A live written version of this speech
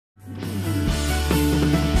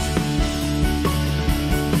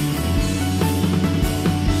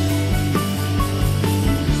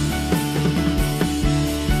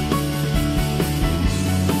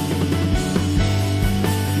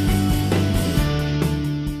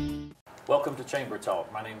welcome to Chamber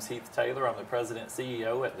Talk. My name is Heath Taylor. I'm the President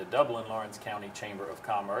CEO at the Dublin-Lawrence County Chamber of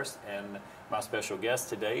Commerce, and my special guest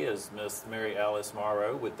today is Miss Maryalice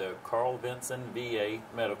Morro with the Carl Vinson VA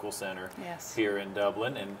Medical Center here in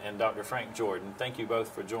Dublin, and Dr. Frank Jordan. Thank you both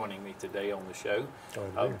for joining me today on the show.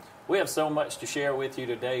 We have so much to share with you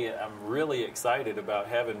today. I'm really excited about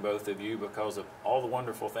having both of you because of all the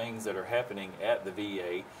wonderful things that are happening at the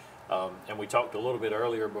VA. And we talked a little bit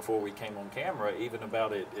earlier before we came on camera even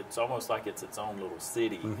about it. It's almost like it's its own little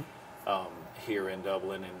city here in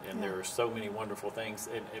Dublin, and there are so many wonderful things.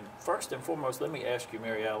 And first and foremost, let me ask you,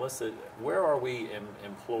 Maryalice, where are we in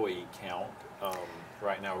employee count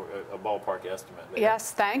right now, a ballpark estimate there?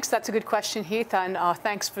 Yes, thanks. That's a good question, Heath, and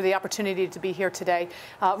thanks for the opportunity to be here today.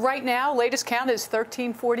 Right now, latest count is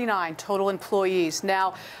 1,349 total employees.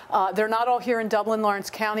 Now, they're not all here in Dublin-Lawrence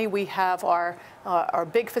County. We have our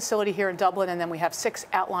big facility here in Dublin, and then we have 6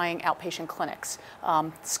 outlying outpatient clinics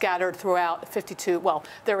scattered throughout 52, well,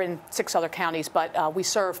 they're in 6 other counties, but we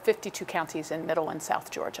serve 52 counties in Middle and South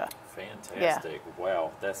Georgia. Fantastic. Yeah.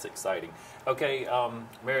 Wow, that's exciting. Okay,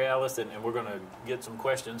 Maryalice, and we're going to get some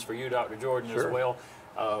questions for you, Dr. Jordan, as well.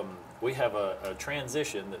 We have a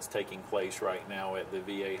transition that's taking place right now at the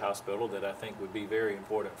VA hospital that I think would be very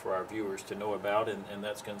important for our viewers to know about, and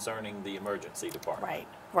that's concerning the emergency department.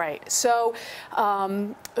 Right. So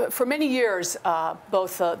for many years,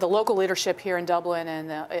 both the local leadership here in Dublin and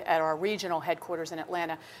at our regional headquarters in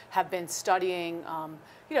Atlanta have been studying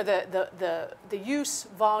the use,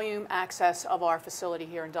 volume, access of our facility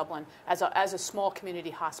here in Dublin as a small community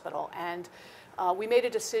hospital. And we made a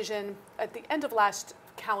decision at the end of last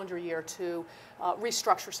calendar year to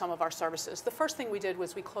restructure some of our services. The first thing we did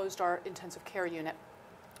was we closed our intensive care unit.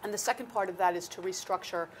 And the second part of that is to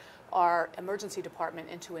restructure our emergency department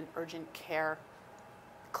into an urgent care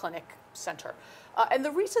clinic center. And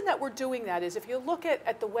the reason that we're doing that is if you look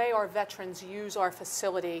at the way our veterans use our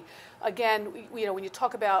facility, again, when you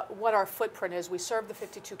talk about what our footprint is, we serve the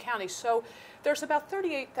 52 counties. So there's about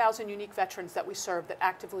 38,000 unique veterans that we serve that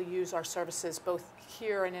actively use our services both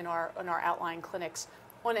here and in our outlying clinics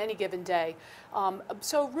on any given day.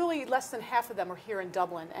 So really less than half of them are here in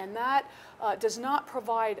Dublin, and that does not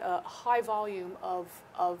provide a high volume of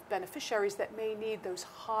beneficiaries that may need those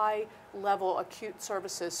high-level acute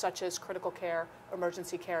services such as critical care,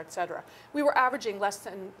 emergency care, et cetera. We were averaging less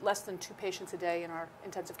than 2 patients a day in our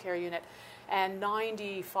intensive care unit, and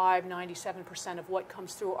 95–97% of what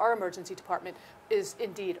comes through our emergency department is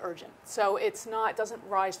indeed urgent. So it doesn't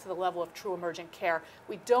rise to the level of true emergent care.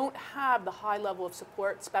 We don't have the high level of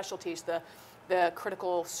support specialties, the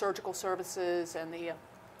critical surgical services and the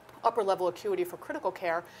upper level acuity for critical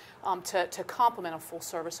care to complement a full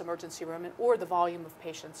service emergency room or the volume of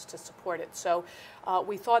patients to support it. So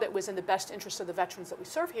we thought it was in the best interest of the veterans that we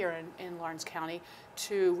serve here in Lawrence County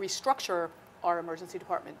to restructure our emergency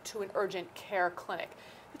department to an urgent care clinic.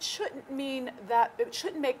 It shouldn't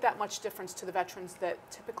make that much difference to the veterans that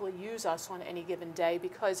typically use us on any given day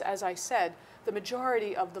because, as I said, the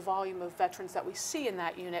majority of the volume of veterans that we see in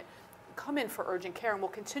that unit come in for urgent care, and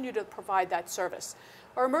we'll continue to provide that service.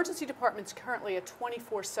 Our emergency department is currently a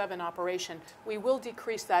 24/7 operation. We will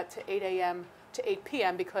decrease that to 8 a.m. to 8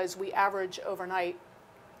 p.m. because we average overnight,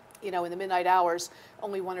 in the midnight hours,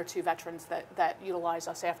 only 1 or 2 veterans that utilize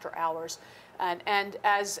us after hours. And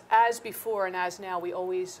as before and as now, we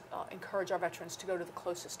always encourage our veterans to go to the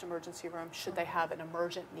closest emergency room should they have an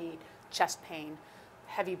emergent need, chest pain,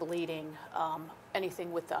 heavy bleeding,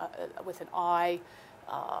 anything with an eye,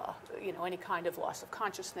 any kind of loss of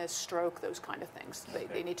consciousness, stroke, those kind of things.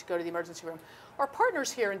 They need to go to the emergency room. Our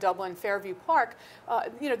partners here in Dublin, Fairview Park,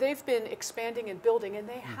 they've been expanding and building, and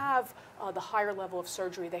they have the higher level of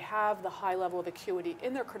surgery. They have the high level of acuity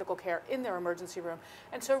in their critical care, in their emergency room.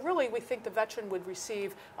 And so really we think the veteran would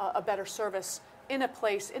receive a better service in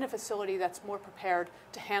a facility that's more prepared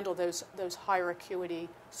to handle those higher acuity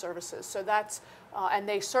services. So that's, and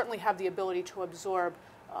they certainly have the ability to absorb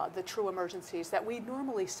the true emergencies that we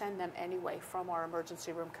normally send them anyway from our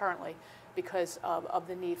emergency room currently because of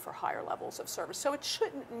the need for higher levels of service. So it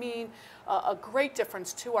shouldn't mean a great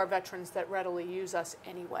difference to our veterans that readily use us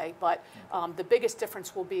anyway, but the biggest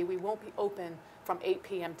difference will be we won't be open from 8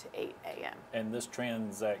 p.m. to 8 a.m. And this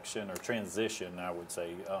transition, I would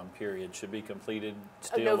say, period should be completed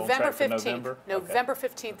still November on track 15th. for November? November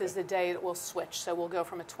 15th is the day it will switch. So we'll go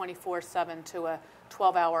from a 24/7 to a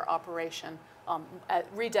 12-hour operation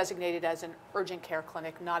redesignated as an urgent care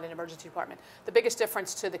clinic, not an emergency department. The biggest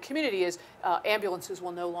difference to the community is ambulances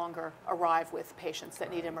will no longer arrive with patients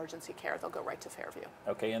that need emergency care. They'll go right to Fairview.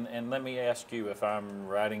 Okay, and let me ask you, if I'm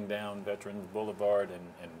riding down Veterans Boulevard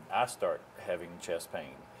and I start having chest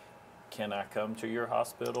pain, can I come to your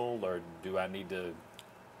hospital, or do I need to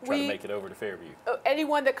try to make it over to Fairview?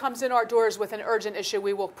 Anyone that comes in our doors with an urgent issue,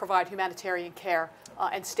 we will provide humanitarian care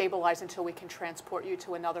and stabilize until we can transport you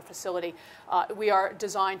to another facility. We are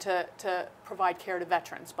designed to provide care to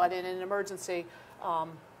veterans, but in an emergency,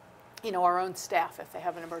 you know, our own staff, if they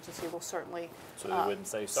have an emergency, will certainly so they wouldn't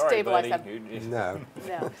say, sorry, buddy. No.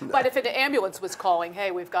 No. But if an ambulance was calling, hey,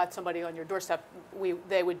 we've got somebody on your doorstep,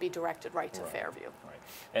 they would be directed right to Fairview. Right.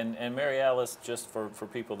 And Maryalice, just for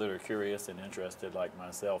people that are curious and interested like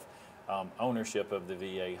myself, ownership of the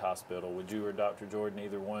VA hospital, would you or Dr. Jordan,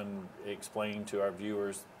 either one, explain to our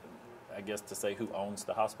viewers, I guess, to say who owns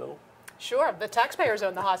the hospital? Sure, the taxpayers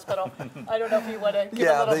own the hospital. I don't know if you want to give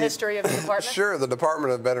a little history of the department. Sure, the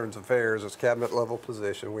Department of Veterans Affairs is a cabinet level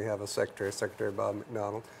position. We have a secretary, Secretary Bob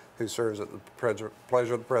McDonald, who serves at the pleasure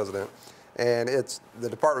of the President. And the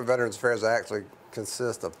Department of Veterans Affairs actually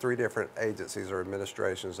consists of 3 different agencies or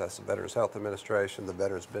administrations. That's the Veterans Health Administration, the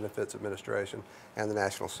Veterans Benefits Administration, and the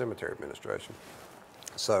National Cemetery Administration.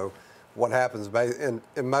 So what happens,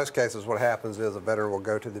 in most cases, what happens is a veteran will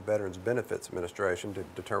go to the Veterans Benefits Administration to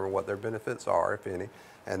determine what their benefits are, if any,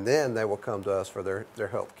 and then they will come to us for their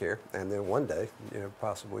health care, and then one day, you know,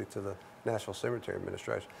 possibly to the National Cemetery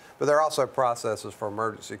Administration. But there are also processes for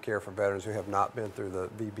emergency care for veterans who have not been through the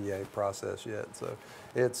VBA process yet. So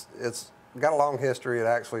it's got a long history. It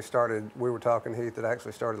actually started, we were talking, Heath, it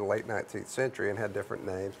actually started in the late 19th century and had different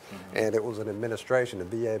names, and it was an administration, a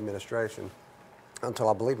VA administration, until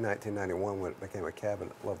I believe 1991 when it became a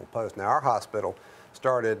cabinet level post. Now our hospital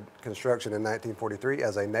started construction in 1943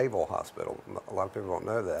 as a naval hospital. A lot of people don't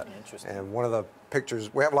know that. Interesting. And one of the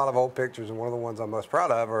pictures, we have a lot of old pictures, and one of the ones I'm most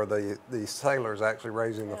proud of are the sailors actually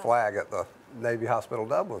raising the flag at the Navy Hospital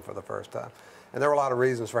Dublin for the first time. And there were a lot of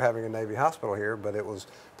reasons for having a Navy hospital here, but it was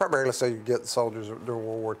primarily so you could get soldiers during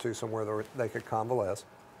World War II somewhere they could convalesce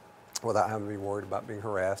without having to be worried about being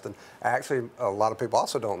harassed. And actually, a lot of people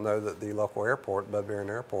also don't know that the local airport, Bud Barron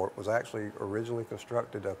Airport, was actually originally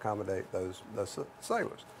constructed to accommodate those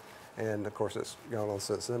sailors. And of course, it's gone on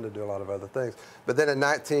since then to do a lot of other things. But then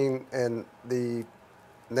the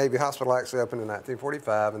Navy Hospital actually opened in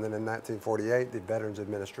 1945, and then in 1948, the Veterans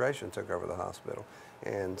Administration took over the hospital.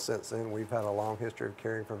 And since then, we've had a long history of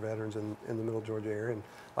caring for veterans in the Middle Georgia area. And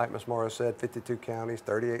like Ms. Morrow said, 52 counties,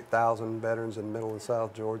 38,000 veterans in Middle and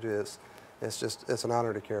South Georgia. It's an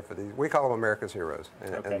honor to care for these. We call them America's heroes.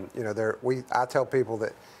 And you know, I tell people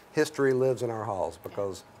that history lives in our halls,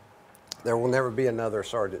 because there will never be another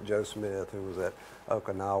Sergeant Joe Smith who was at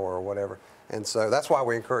Okinawa or whatever. And so that's why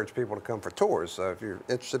we encourage people to come for tours. So if you're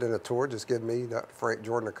interested in a tour, just give me, Dr. Frank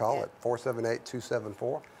Jordan, a call at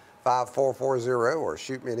 478-274-5440, or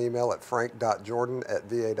shoot me an email at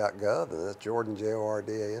frank.jordan@va.gov, and that's Jordan,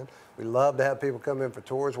 Jordan. We love to have people come in for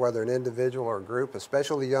tours, whether an individual or a group,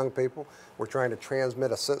 especially young people. We're trying to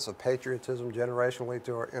transmit a sense of patriotism generationally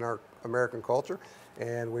in our American culture,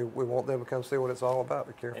 and we want them to come see what it's all about,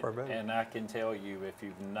 to care for our veterans. And I can tell you, if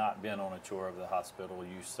you've not been on a tour of the hospital,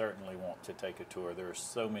 you certainly want to take a tour. There are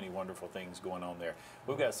so many wonderful things going on there.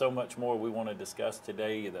 We've got so much more we want to discuss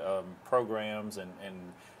today, the programs and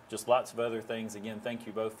just lots of other things. Again, thank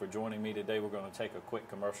you both for joining me today. We're going to take a quick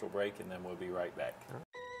commercial break, and then we'll be right back.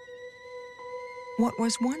 What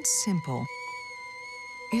was once simple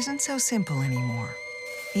isn't so simple anymore.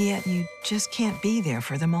 Yet you just can't be there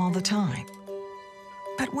for them all the time.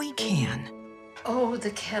 But we can. Oh,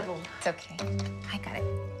 the kettle. It's okay. I got it.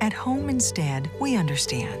 At Home Instead, we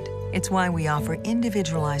understand. It's why we offer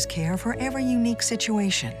individualized care for every unique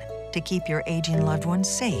situation to keep your aging loved ones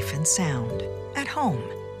safe and sound. At home,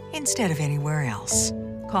 instead of anywhere else.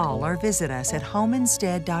 Call or visit us at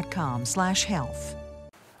homeinstead.com/health.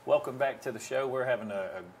 Welcome back to the show. We're having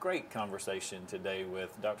a great conversation today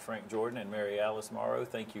with Dr. Frank Jordan and Maryalice Morrow.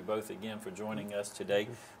 Thank you both again for joining us today.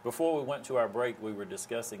 Before we went to our break, we were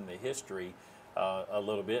discussing the history a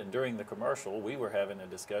little bit, and during the commercial, we were having a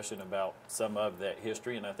discussion about some of that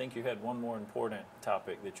history, and I think you had one more important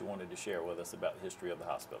topic that you wanted to share with us about the history of the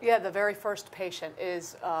hospital. Yeah, the very first patient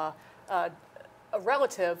is a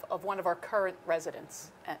relative of one of our current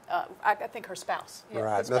residents. I think her spouse. Yeah,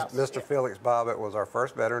 right, spouse. Mr. Felix Bobbitt was our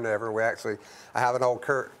first veteran ever. I have an old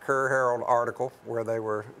Courier-Herald article where they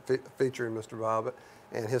were featuring Mr. Bobbitt,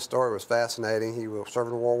 and his story was fascinating. He was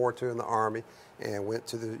serving in World War II in the Army and went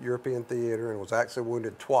to the European theater and was actually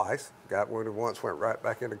wounded twice. Got wounded once, went right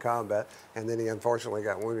back into combat, and then he unfortunately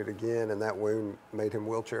got wounded again, and that wound made him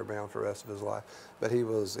wheelchair bound for the rest of his life. But he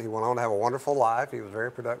went on to have a wonderful life. He was a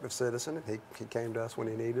very productive citizen, and he came to us when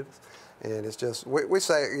he needed us. And it's just, we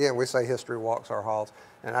say history walks our halls,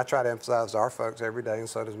 and I try to emphasize to our folks every day, and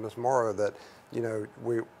so does Ms. Morrow, that, you know,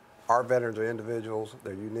 our veterans are individuals.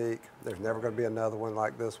 They're unique. There's never going to be another one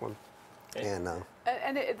like this one. And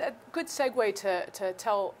a good segue to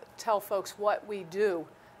tell folks what we do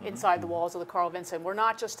inside the walls of the Carl Vinson. We're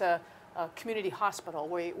not just a community hospital.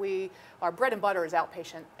 Our bread and butter is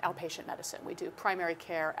outpatient medicine. We do primary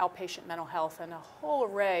care, outpatient mental health, and a whole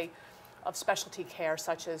array of specialty care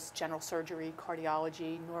such as general surgery,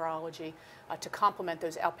 cardiology, neurology, to complement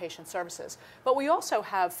those outpatient services. But we also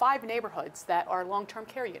have 5 neighborhoods that are long-term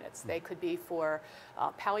care units. They could be for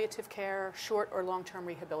palliative care, short or long-term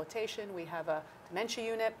rehabilitation. We have a dementia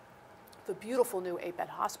unit, the beautiful new 8-bed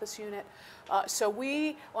hospice unit. So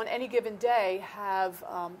we, on any given day, have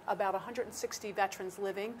about 160 veterans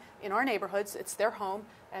living in our neighborhoods. It's their home,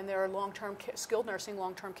 and there are long-term skilled nursing,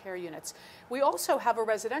 long-term care units. We also have a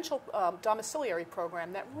residential domiciliary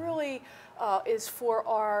program that really is for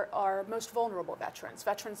our most vulnerable veterans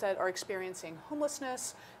that are experiencing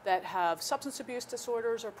homelessness, that have substance abuse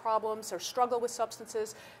disorders or problems, or struggle with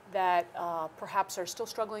substances, that perhaps are still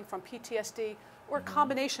struggling from PTSD, or a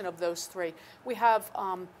combination of those 3. We have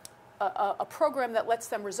a program that lets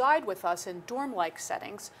them reside with us in dorm-like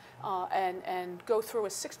settings and go through a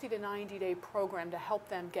 60 to 90-day program to help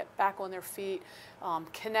them get back on their feet,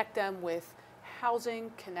 connect them with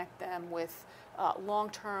housing, connect them with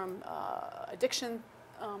long-term addiction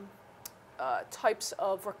types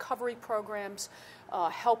of recovery programs,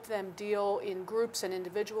 help them deal in groups and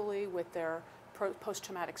individually with their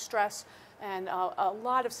post-traumatic stress, and a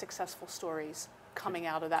lot of successful stories coming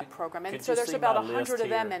out of that program. And so there's about 100 of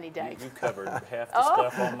them any day. You covered half the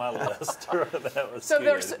stuff on my list. That was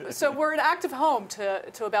good. So we're an active home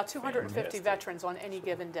to about 250 veterans on any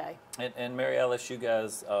given day. And Maryalice, you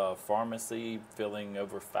guys, pharmacy filling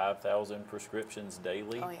over 5,000 prescriptions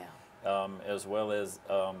daily. Oh, yeah. As well as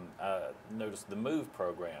I noticed the MOVE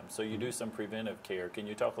program. So you do some preventive care. Can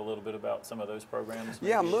you talk a little bit about some of those programs?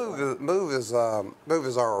 Yeah, MOVE is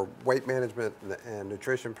our weight management and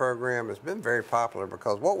nutrition program. It's been very popular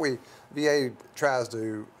because what VA tries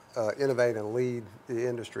to innovate and lead the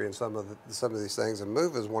industry in some of these things, and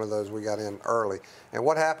MOVE is one of those we got in early. And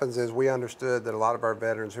what happens is we understood that a lot of our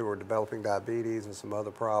veterans who were developing diabetes and some other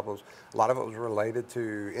problems, a lot of it was related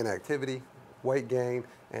to inactivity, weight gain,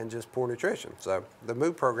 and just poor nutrition. So the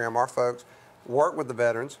MOVE program, our folks work with the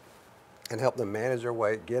veterans and help them manage their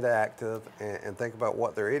weight, get active, and think about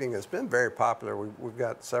what they're eating. It's been very popular. We've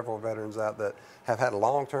got several veterans out that have had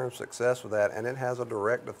long-term success with that, and it has a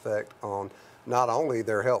direct effect on not only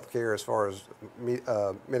their health care as far as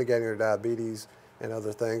mitigating their diabetes and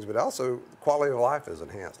other things, but also quality of life is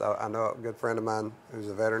enhanced. I know a good friend of mine who's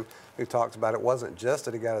a veteran who talks about it wasn't just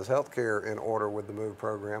that he got his health care in order with the MOVE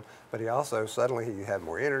program, but he also suddenly he had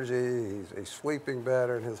more energy, he's sleeping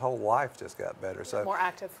better, and his whole life just got better. So more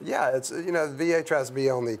active. Yeah, it's, you know, the VA tries to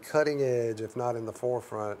be on the cutting edge, if not in the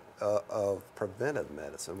forefront of preventive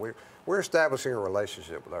medicine. We're establishing a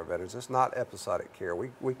relationship with our veterans. It's not episodic care.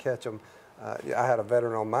 We catch them. I had a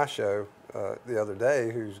veteran on my show the other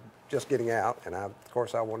day who's just getting out, and of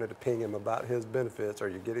course I wanted to ping him about his benefits. Are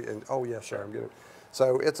you getting? And oh yes, sir, I'm getting.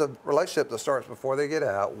 So it's a relationship that starts before they get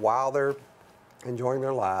out, while they're enjoying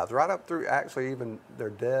their lives, right up through actually even their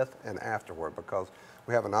death and afterward, because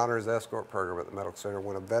we have an honors escort program at the medical center.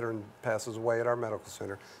 When a veteran passes away at our medical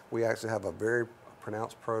center, we actually have a very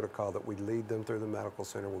pronounced protocol that we lead them through the medical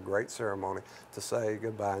center with great ceremony to say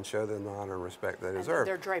goodbye and show them the honor and respect they deserve.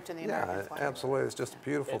 They're draped in the American flag. Yeah, absolutely. It's just a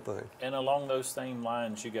beautiful thing. And along those same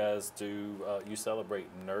lines, you guys do, you celebrate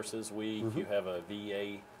Nurses Week. You have a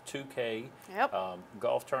VA 2K,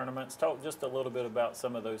 golf tournaments. Talk just a little bit about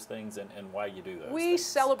some of those things and why you do those We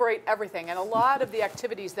celebrate everything, and a lot of the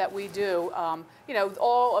activities that we do, you know,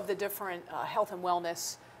 all of the different health and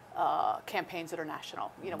wellness campaigns that are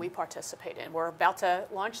national, you know, we participate in. We're about to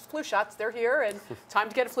launch flu shots. They're here, and time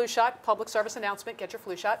to get a flu shot. Public service announcement, get your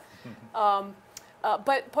flu shot.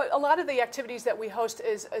 But a lot of the activities that we host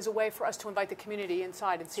is a way for us to invite the community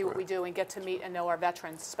inside and see what we do and get to meet and know our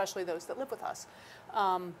veterans, especially those that live with us.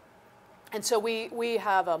 And so we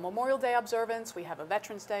have a Memorial Day observance, we have a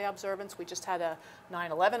Veterans Day observance, we just had a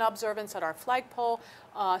 9/11 observance at our flagpole.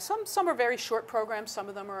 Some are very short programs, some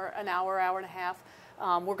of them are an hour, hour and a half.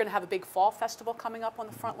 We're going to have a big fall festival coming up on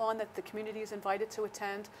the front lawn that the community is invited to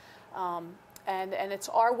attend. And it's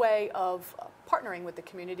our way of partnering with the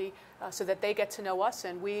community so that they get to know us,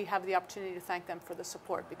 and we have the opportunity to thank them for the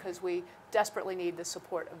support, because we desperately need the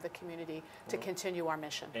support of the community to continue our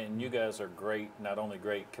mission. And you guys are great, not only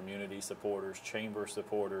great community supporters, chamber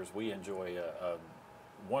supporters. We enjoy a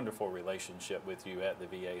wonderful relationship with you at the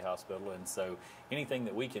VA hospital, and so anything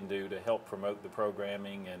that we can do to help promote the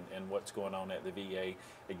programming and what's going on at the VA.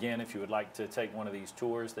 Again, if you would like to take one of these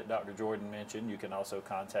tours that Dr. Jordan mentioned, you can also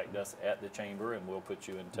contact us at the Chamber, and we'll put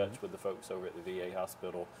you in touch with the folks over at the VA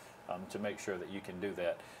hospital to make sure that you can do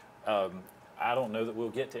that. I don't know that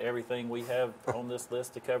we'll get to everything we have on this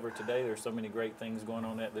list to cover today. There's so many great things going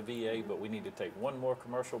on at the VA, but we need to take one more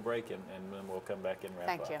commercial break, and then we'll come back and wrap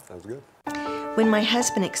up. Thank you. Sounds good. When my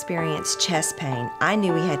husband experienced chest pain, I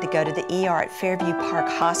knew he had to go to the ER at Fairview Park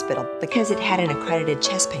Hospital because it had an accredited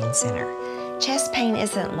chest pain center. Chest pain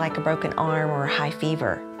isn't like a broken arm or a high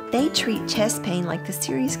fever. They treat chest pain like the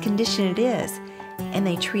serious condition it is, and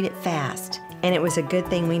they treat it fast. And it was a good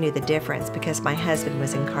thing we knew the difference because my husband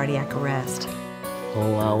was in cardiac arrest.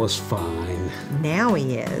 Oh, I was fine. Now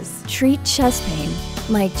he is. Treat chest pain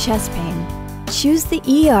like chest pain. Choose the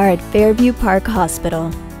ER at Fairview Park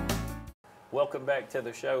Hospital. Welcome back to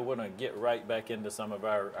the show. We're going to get right back into some of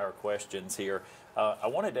our questions here. I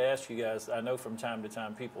wanted to ask you guys, I know from time to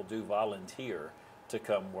time people do volunteer to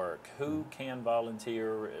come work. Who can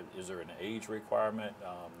volunteer? Is there an age requirement?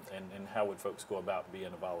 And how would folks go about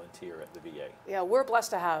being a volunteer at the VA? Yeah, we're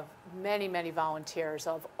blessed to have many, many volunteers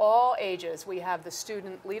of all ages. We have the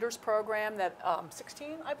Student Leaders Program that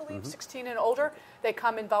 16, I believe, 16 and older. They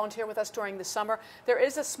come and volunteer with us during the summer. There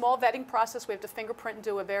is a small vetting process. We have to fingerprint and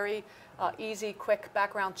do a very easy, quick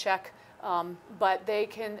background check. But they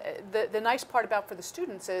can, the nice part about for the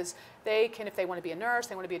students is they can, if they want to be a nurse,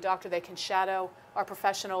 they want to be a doctor, they can shadow our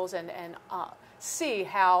professionals and see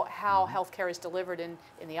how healthcare is delivered in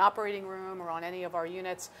the operating room or on any of our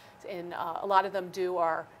units. A lot of them do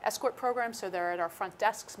our escort program, so they're at our front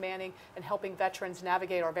desks manning and helping veterans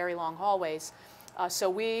navigate our very long hallways.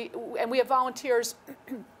 We have volunteers,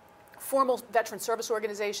 formal veteran service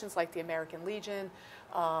organizations like the American Legion,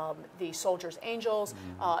 the Soldiers Angels,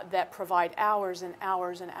 that provide hours and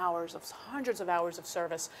hours and hours of hundreds of hours of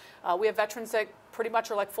service. We have veterans that pretty much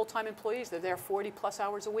are like full-time employees. They're there 40 plus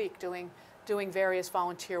hours a week doing various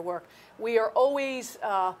volunteer work. We are always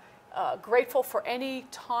grateful for any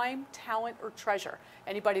time, talent, or treasure.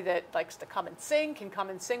 Anybody that likes to come and sing can come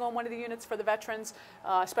and sing on one of the units for the veterans,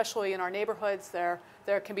 especially in our neighborhoods. There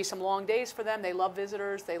can be some long days for them. They love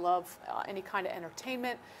visitors. They love any kind of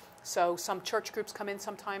entertainment. So some church groups come in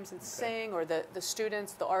sometimes and sing, or the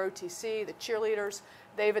students, the ROTC, the cheerleaders,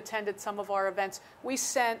 they've attended some of our events. We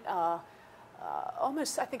sent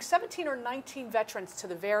almost, I think, 17 or 19 veterans to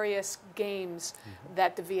the various games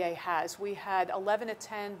that the VA has. We had 11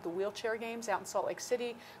 attend the wheelchair games out in Salt Lake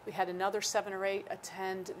City. We had another 7 or 8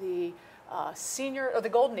 attend the the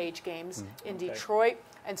Golden Age games in Detroit.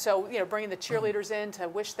 And so, bringing the cheerleaders in to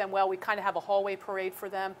wish them well. We kind of have a hallway parade for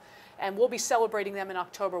them. And we'll be celebrating them in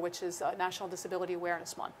October, which is National Disability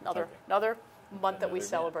Awareness Month. Another month that we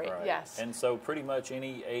celebrate, right. Yes. And so pretty much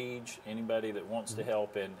any age, anybody that wants to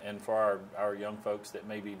help, and for our young folks that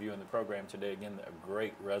may be viewing the program today, again, a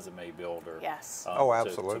great resume builder. Yes.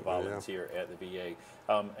 Absolutely. To volunteer at the VA.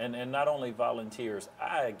 And not only volunteers,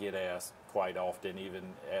 I get asked quite often, even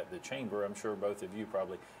at the Chamber, I'm sure both of you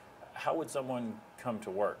probably, how would someone come to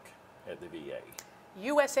work at the VA?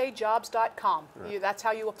 USAjobs.com. Right. That's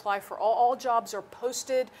how you apply for all jobs are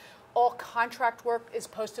posted. All contract work is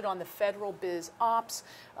posted on the Federal Biz Ops.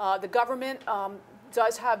 The government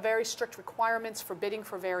does have very strict requirements for bidding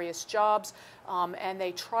for various jobs, and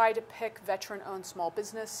they try to pick veteran-owned small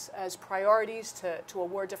business as priorities to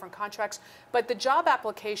award different contracts. But the job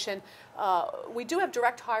application, we do have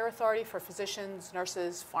direct hire authority for physicians,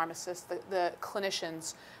 nurses, pharmacists, the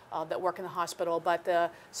clinicians that work in the hospital,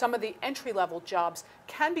 but some of the entry-level jobs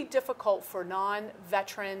can be difficult for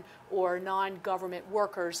non-veteran or non-government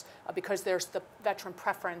workers because there's the veteran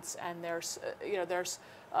preference, and there's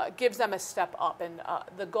gives them a step up. And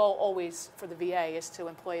the goal always for the VA is to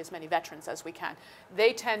employ as many veterans as we can.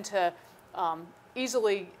 They tend to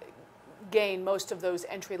easily gain most of those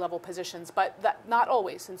entry-level positions, but not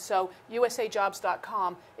always. And so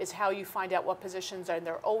USAjobs.com is how you find out what positions are, and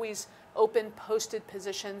they're always open, posted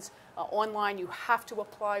positions online. You have to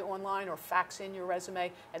apply online or fax in your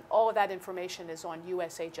resume, and all of that information is on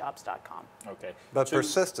USAjobs.com. Okay. But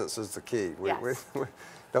persistence is the key. We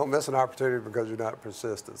don't miss an opportunity because you're not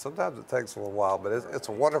persistent. Sometimes it takes a little while, but it's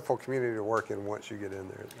a wonderful community to work in once you get in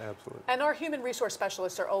there. Absolutely. And our human resource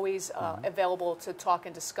specialists are always available to talk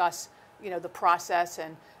and discuss, the process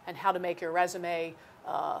and how to make your resume.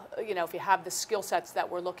 If you have the skill sets that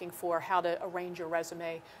we're looking for, how to arrange your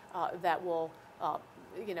resume that will,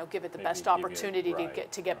 give it the best opportunity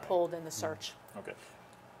to get pulled in the search. Okay.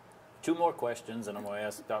 2 more questions, and I'm going to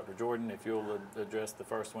ask Dr. Jordan if you'll address the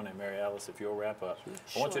first one, and Maryalice if you'll wrap up.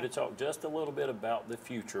 I want you to talk just a little bit about the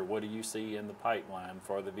future. What do you see in the pipeline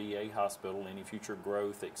for the VA hospital? Any future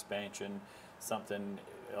growth, expansion, something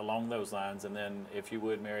along those lines? And then, if you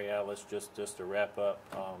would, Maryalice, just to wrap up,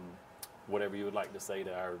 whatever you would like to say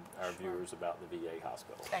to our viewers about the VA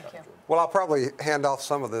hospital. Thank you. Well, I'll probably hand off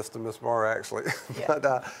some of this to Ms. Morro, actually.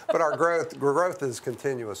 Yeah. but our growth is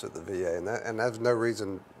continuous at the VA, and there's no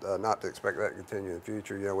reason not to expect that to continue in the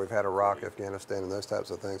future. You know, we've had Iraq, Afghanistan, and those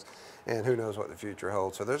types of things, and who knows what the future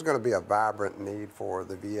holds. So there's going to be a vibrant need for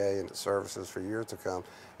the VA and its services for years to come.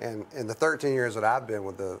 And in the 13 years that I've been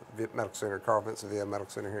with the Medical Center, Carl Vinson VA Medical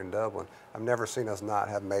Center here in Dublin, I've never seen us not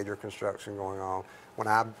have major construction going on.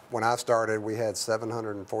 When I started, we had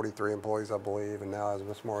 743 employees, I believe, and now, as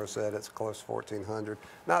Ms. Morro said, it's close to 1,400.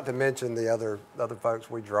 Not to mention the other folks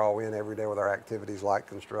we draw in every day with our activities like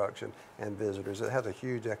construction and visitors. It has a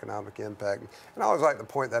huge economic impact. And I always like to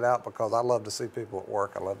point that out because I love to see people at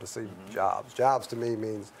work. I love to see jobs. Jobs to me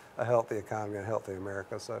means a healthy economy and a healthy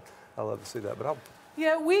America, so I love to see that. But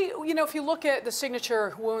yeah, if you look at the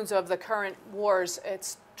signature wounds of the current wars,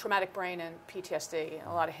 it's traumatic brain and PTSD, and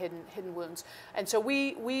a lot of hidden wounds. And so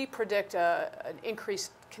we predict an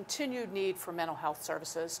increased continued need for mental health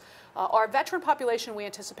services. Our veteran population we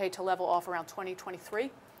anticipate to level off around 2023.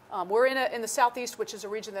 We're in the Southeast, which is a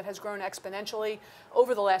region that has grown exponentially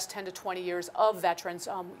over the last 10 to 20 years of veterans.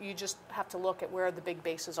 You just have to look at where the big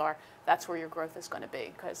bases are. That's where your growth is going to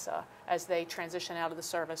be, because as they transition out of the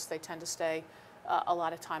service, they tend to stay a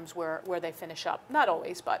lot of times where they finish up. Not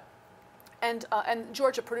always, but. And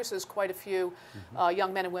Georgia produces quite a few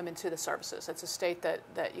young men and women to the services. It's a state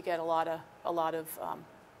that you get a lot of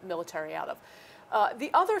military out of. The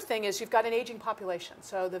other thing is you've got an aging population.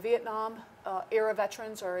 So the Vietnam era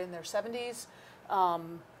veterans are in their 70s,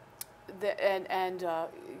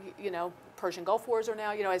 Persian Gulf Wars are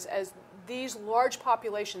now. As these large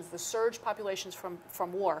populations, the surge populations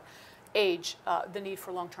from war, age, the need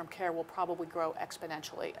for long-term care will probably grow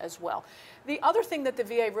exponentially as well. The other thing that the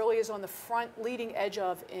VA really is on the front leading edge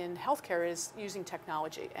of in healthcare is using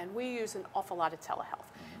technology, and we use an awful lot of telehealth.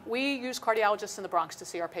 We use cardiologists in the Bronx to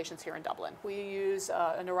see our patients here in Dublin. We use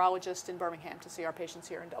a neurologist in Birmingham to see our patients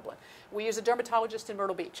here in Dublin. We use a dermatologist in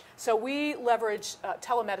Myrtle Beach. So we leverage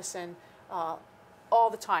telemedicine all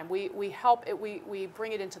the time. We help it. We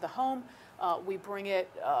bring it into the home. We bring it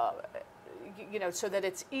so that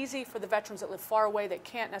it's easy for the veterans that live far away, that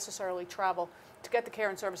can't necessarily travel, to get the care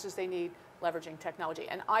and services they need, leveraging technology.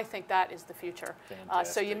 And I think that is the future.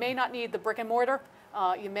 So you may not need the brick and mortar.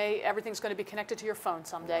 Everything's going to be connected to your phone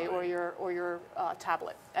someday, or your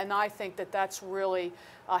tablet. And I think that that's really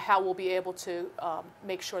how we'll be able to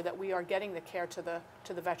make sure that we are getting the care to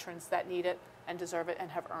the veterans that need it and deserve it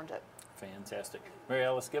and have earned it. Fantastic.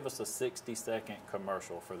 Maryalice, give us a 60-second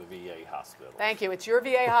commercial for the VA hospital. Thank you. It's your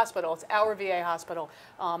VA hospital. It's our VA hospital.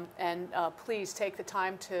 Please take the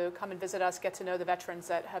time to come and visit us, get to know the veterans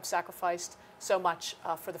that have sacrificed so much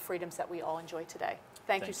for the freedoms that we all enjoy today.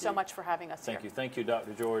 Thank you so much for having us here. Thank you. Thank you,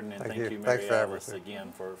 Dr. Jordan, and thank you, Maryalice,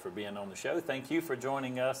 again for being on the show. Thank you for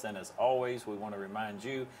joining us, and as always, we want to remind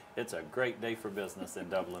you it's a great day for business in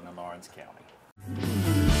Dublin and Lawrence County.